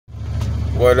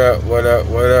What up, what up,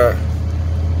 what up?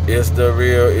 It's the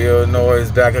Real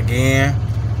Illinois back again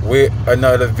with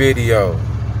another video.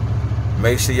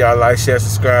 Make sure y'all like, share,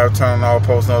 subscribe, turn on all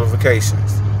post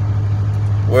notifications.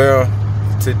 Well,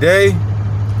 today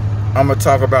I'm going to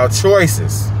talk about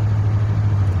choices.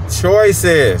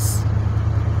 Choices.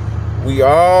 We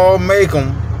all make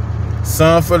them.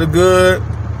 Some for the good,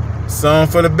 some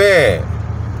for the bad.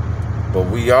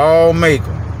 But we all make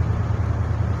them.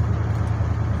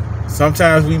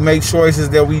 Sometimes we make choices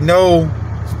that we know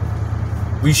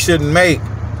we shouldn't make,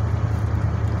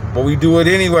 but we do it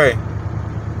anyway.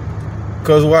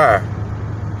 Because why?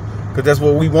 Because that's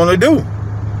what we want to do.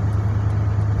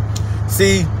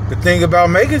 See, the thing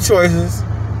about making choices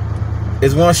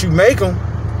is once you make them,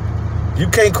 you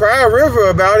can't cry a river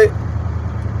about it.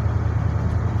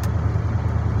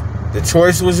 The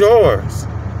choice was yours.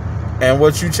 And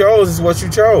what you chose is what you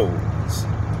chose.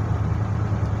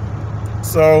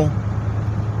 So,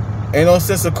 ain't no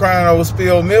sense of crying over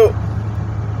spilled milk.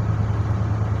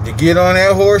 You get on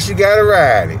that horse, you gotta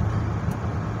ride it.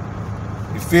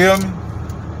 You feel me?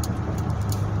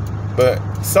 But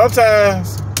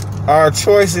sometimes our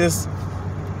choices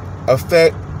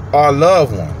affect our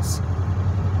loved ones.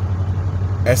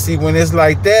 And see, when it's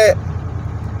like that,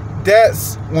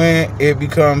 that's when it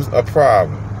becomes a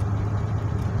problem.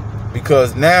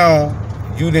 Because now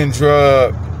you done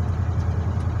drug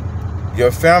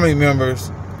your family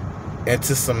members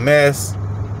into some mess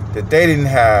that they didn't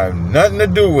have nothing to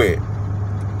do with.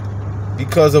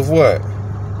 Because of what?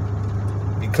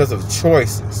 Because of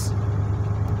choices.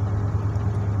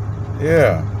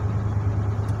 Yeah.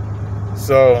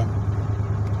 So,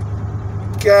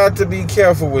 got to be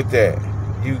careful with that.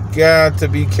 You got to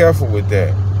be careful with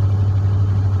that.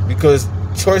 Because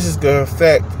choices can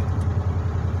affect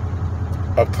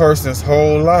a person's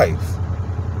whole life.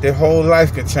 Their whole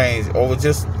life can change over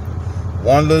just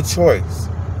one little choice.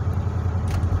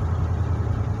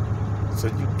 So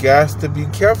you got to be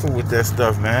careful with that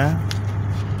stuff, man.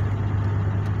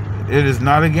 It is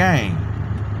not a game.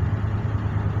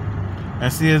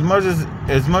 And see, as much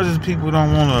as people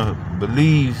don't want to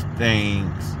believe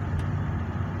things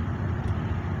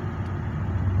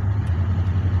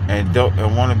and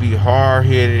want to be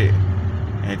hard-headed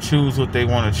and choose what they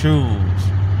want to choose,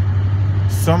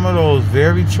 some of those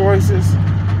very choices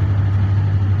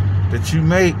that you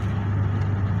make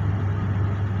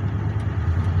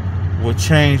will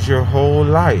change your whole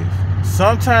life.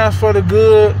 Sometimes for the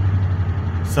good,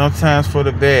 sometimes for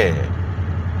the bad.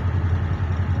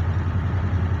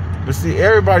 But see,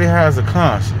 everybody has a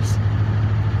conscience.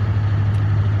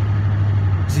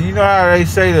 See, you know how they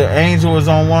say the angel is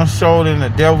on one shoulder and the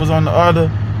devil's on the other?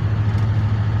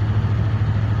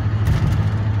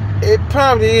 It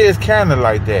probably is kind of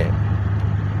like that.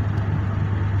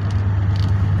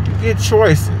 You get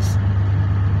choices.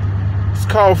 It's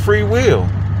called free will.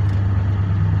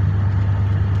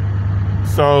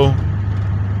 So,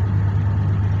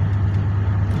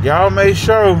 y'all make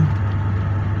sure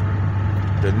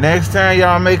the next time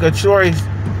y'all make a choice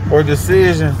or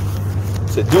decision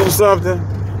to do something,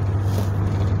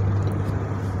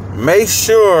 make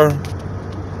sure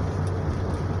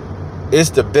it's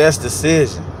the best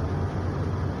decision.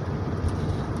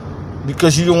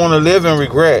 Because you don't want to live in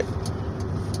regret.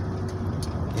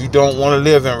 You don't want to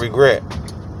live in regret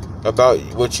about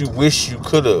what you wish you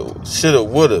could have, should have,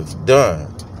 would have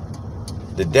done.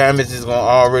 The damage is going to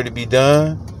already be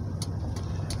done.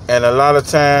 And a lot of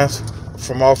times,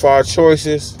 from off our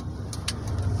choices,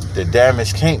 the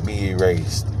damage can't be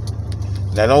erased.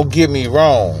 Now, don't get me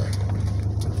wrong.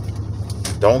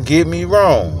 Don't get me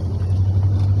wrong.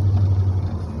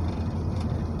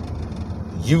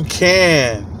 You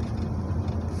can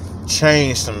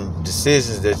change some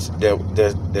decisions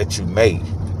that you make,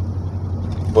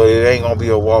 but it ain't gonna be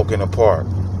a walk in the park.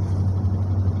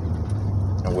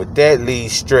 And with that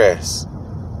leads stress.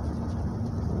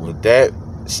 With that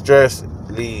stress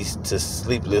leads to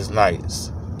sleepless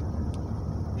nights,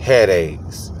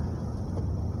 headaches,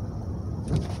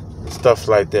 stuff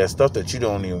like that, stuff that you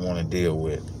don't even want to deal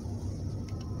with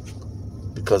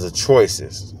because of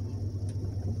choices.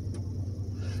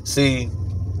 See,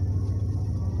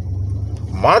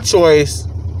 my choice,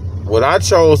 what I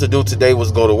chose to do today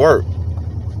was go to work.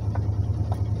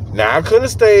 Now, I could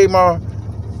have stayed my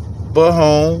butt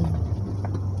home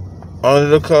under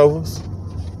the covers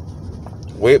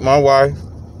with my wife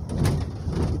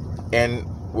and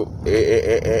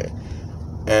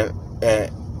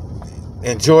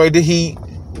enjoyed the heat.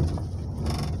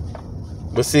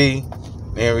 But see,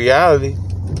 in reality,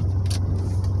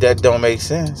 that don't make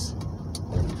sense.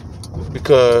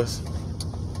 Because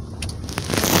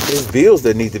It's bills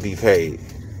that need to be paid.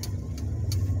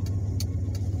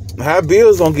 How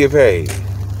bills gonna get paid?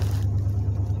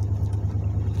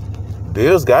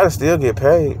 Bills gotta still get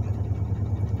paid.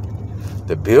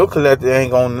 The bill collector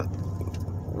ain't gonna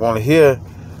want to hear,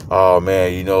 oh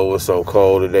man, you know it's so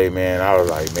cold today, man. I was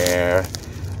like, man,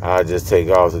 I'll just take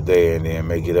off today and then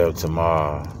make it up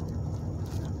tomorrow.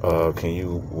 Can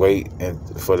you wait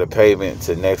for the payment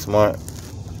to next month?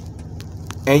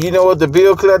 And you know what the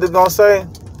bill collector's gonna say?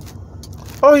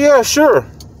 Oh yeah, sure.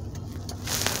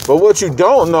 But what you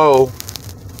don't know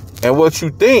and what you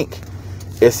think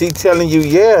is he telling you,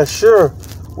 yeah, sure,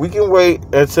 we can wait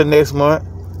until next month,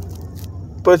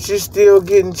 but you're still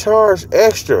getting charged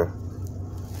extra.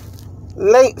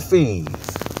 Late fees.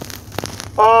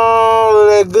 All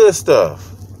of that good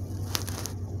stuff.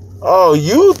 Oh,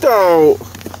 you thought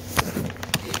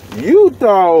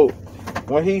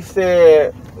when he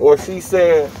said or she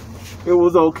said it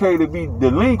was okay to be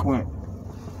delinquent,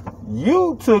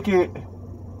 you took it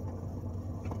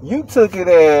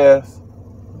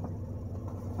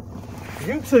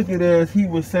as he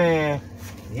was saying,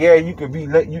 yeah, you could be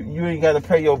you ain't got to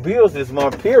pay your bills this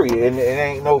month, period, and it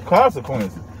ain't no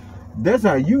consequences. That's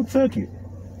how you took it.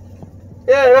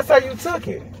 Yeah, that's how you took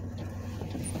it.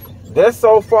 That's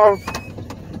so far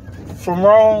from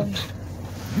wrong.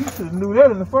 You should have knew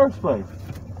that in the first place.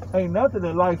 Ain't nothing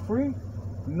in life free.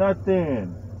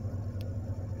 Nothing.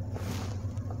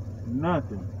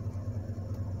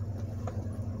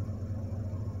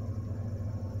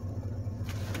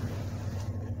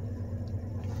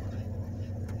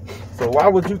 So why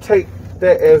would you take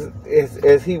that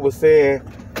as he was saying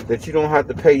that you don't have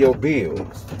to pay your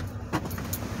bills?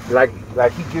 Like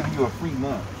he giving you a free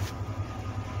month.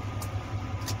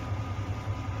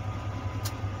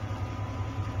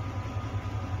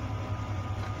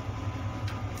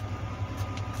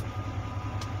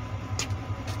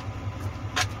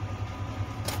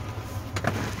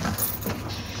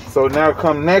 So now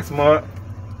come next month,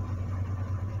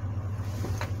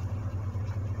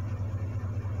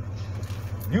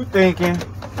 you thinking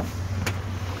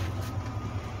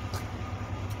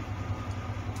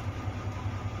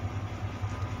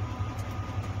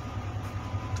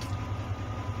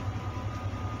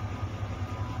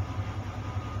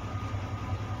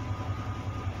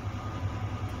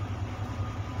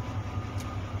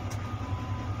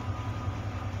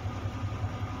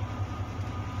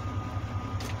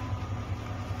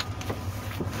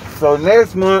so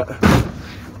next month,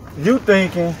 you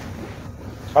thinking,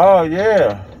 oh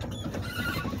yeah,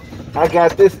 I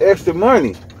got this extra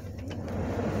money.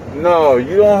 No,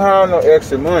 you don't have no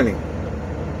extra money.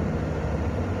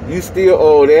 You still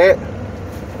owe that,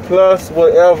 plus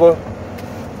whatever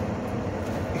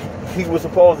he was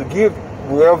supposed to give,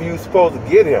 wherever you supposed to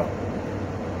get him.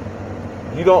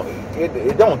 You don't,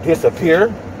 it don't disappear.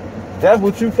 That's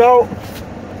what you thought?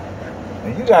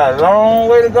 And you got a long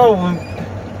way to go when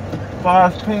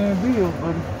far as paying bills,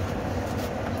 buddy.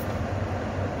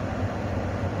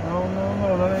 No,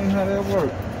 that ain't how that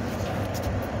works.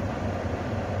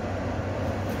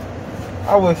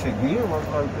 I wish it did work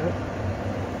like that.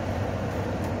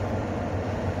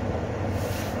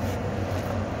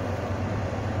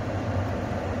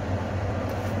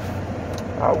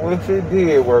 I wish it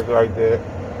did work like that.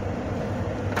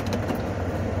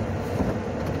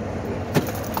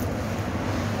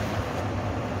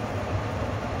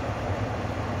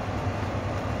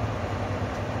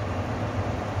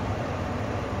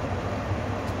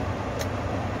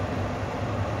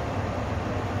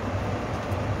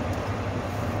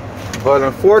 But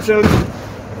unfortunately,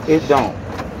 it don't.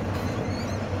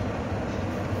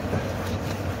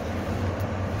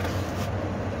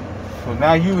 So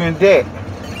now you in debt.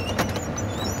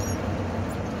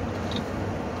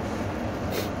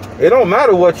 It don't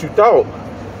matter what you thought.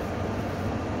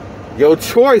 Your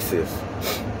choices.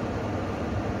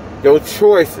 If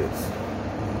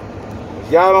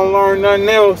y'all don't learn nothing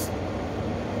else,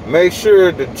 make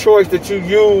sure the choice that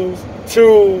you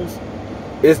choose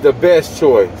is the best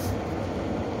choice.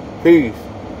 Peace.